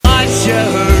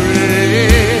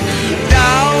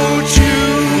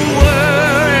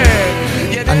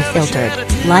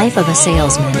Unfiltered, Life of a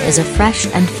Salesman is a fresh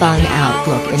and fun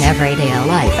outlook in everyday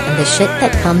life and the shit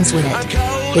that comes with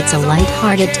it. It's a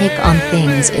light-hearted take on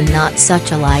things in not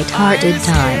such a light-hearted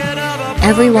time.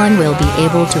 Everyone will be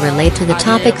able to relate to the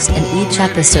topics in each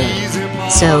episode.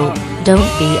 So,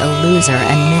 don't be a loser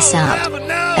and miss out.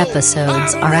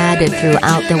 Episodes are added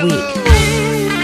throughout the week.